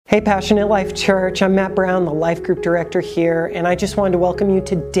Hey Passionate Life Church, I'm Matt Brown, the Life Group Director here, and I just wanted to welcome you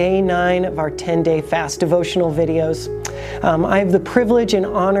to day 9 of our 10-day fast devotional videos. I have the privilege and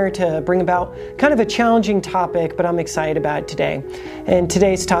honor to bring about kind of a challenging topic, but I'm excited about it today. And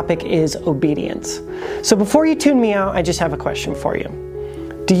today's topic is obedience. So before you tune me out, I just have a question for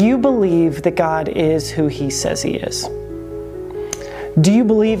you. Do you believe that God is who He says He is? Do you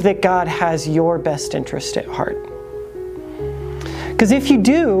believe that God has your best interest at heart? Because if you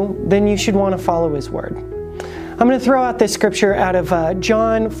do, then you should want to follow His word. I'm going to throw out this scripture out of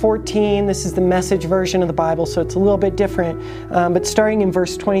John 14. This is the Message version of the Bible, so it's a little bit different, but starting in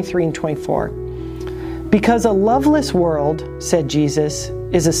verse 23 and 24. Because a loveless world, said Jesus,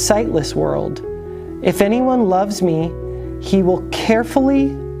 is a sightless world. If anyone loves me, he will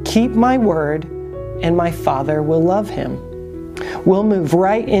carefully keep my word, and my Father will love him. We'll move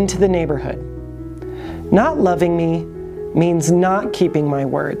right into the neighborhood. Not loving me means not keeping my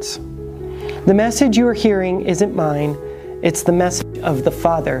words. The message you are hearing isn't mine, it's the message of the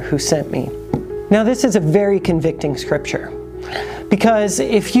Father who sent me. Now this is a very convicting scripture, because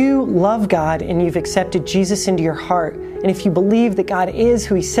if you love God and you've accepted Jesus into your heart, and if you believe that God is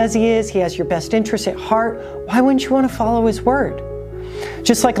who He says He is, He has your best interests at heart, why wouldn't you want to follow His word?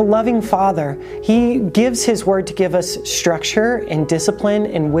 Just like a loving Father, He gives His word to give us structure and discipline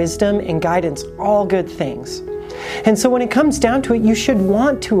and wisdom and guidance, all good things. And so when it comes down to it, you should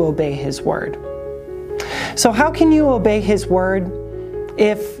want to obey His word. So how can you obey His word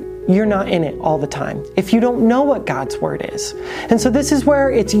if you're not in it all the time, if you don't know what God's word is? And so this is where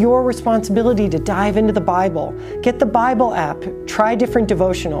it's your responsibility to dive into the Bible. Get the Bible app, try different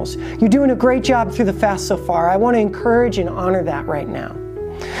devotionals. You're doing a great job through the fast so far. I want to encourage and honor that right now.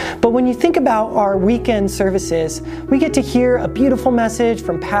 But when you think about our weekend services, we get to hear a beautiful message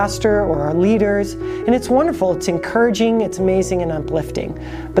from pastor or our leaders, and it's wonderful, it's encouraging, it's amazing and uplifting.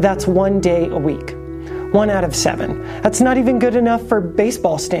 But that's one day a week, 1 out of 7. That's not even good enough for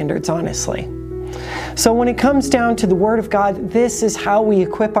baseball standards, honestly. So when it comes down to the Word of God, this is how we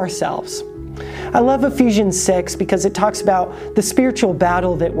equip ourselves. I love Ephesians 6 because it talks about the spiritual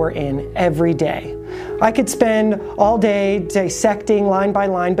battle that we're in every day. I could spend all day dissecting line by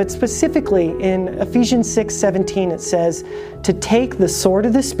line, but specifically in Ephesians 6:17 it says to take the sword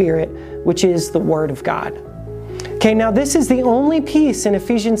of the Spirit, which is the Word of God. Okay, now this is the only piece in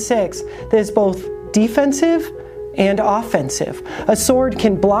Ephesians 6 that is both defensive and offensive. A sword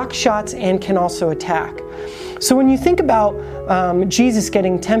can block shots and can also attack. So when you think about Jesus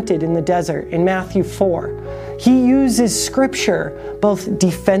getting tempted in the desert in Matthew 4, He uses scripture both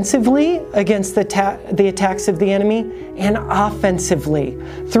defensively against the attacks of the enemy and offensively.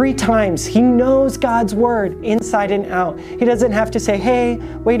 3 times He knows God's word inside and out. He doesn't have to say, hey,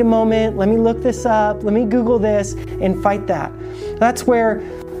 wait a moment, let me look this up, let me Google this, and fight that. That's where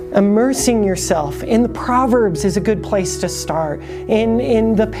immersing yourself in the Proverbs is a good place to start.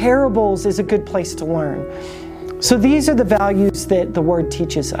 In the parables is a good place to learn. So these are the values that the Word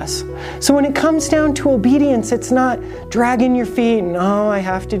teaches us. So when it comes down to obedience, it's not dragging your feet and, oh, I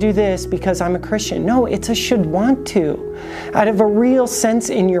have to do this because I'm a Christian. No, it's a should want to, out of a real sense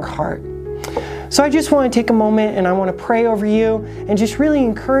in your heart. So I just want to take a moment and I want to pray over you and just really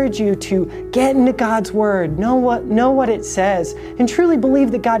encourage you to get into God's Word, know what it says, and truly believe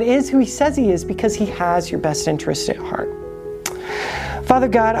that God is who He says He is because He has your best interest at heart. Father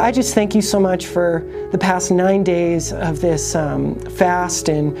God, I just thank You so much for the past 9 days of this fast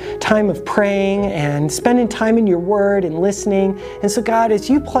and time of praying and spending time in Your Word and listening. And so God, as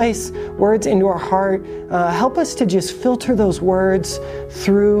You place words into our heart, help us to just filter those words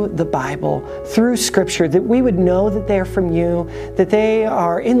through the Bible, through Scripture, that we would know that they're from You, that they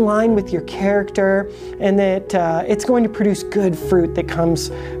are in line with Your character, and that it's going to produce good fruit that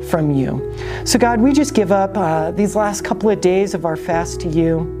comes from You. So God, we just give up these last couple of days of our fast to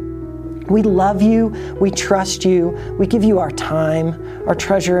You. We love You, we trust You, we give You our time, our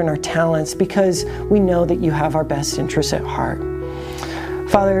treasure, and our talents because we know that You have our best interests at heart.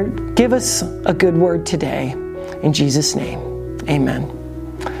 Father, give us a good word today. In Jesus' name, amen.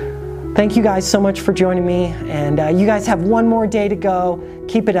 Thank you guys so much for joining me, and you guys have one more day to go.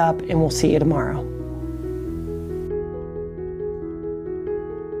 Keep it up, and we'll see you tomorrow.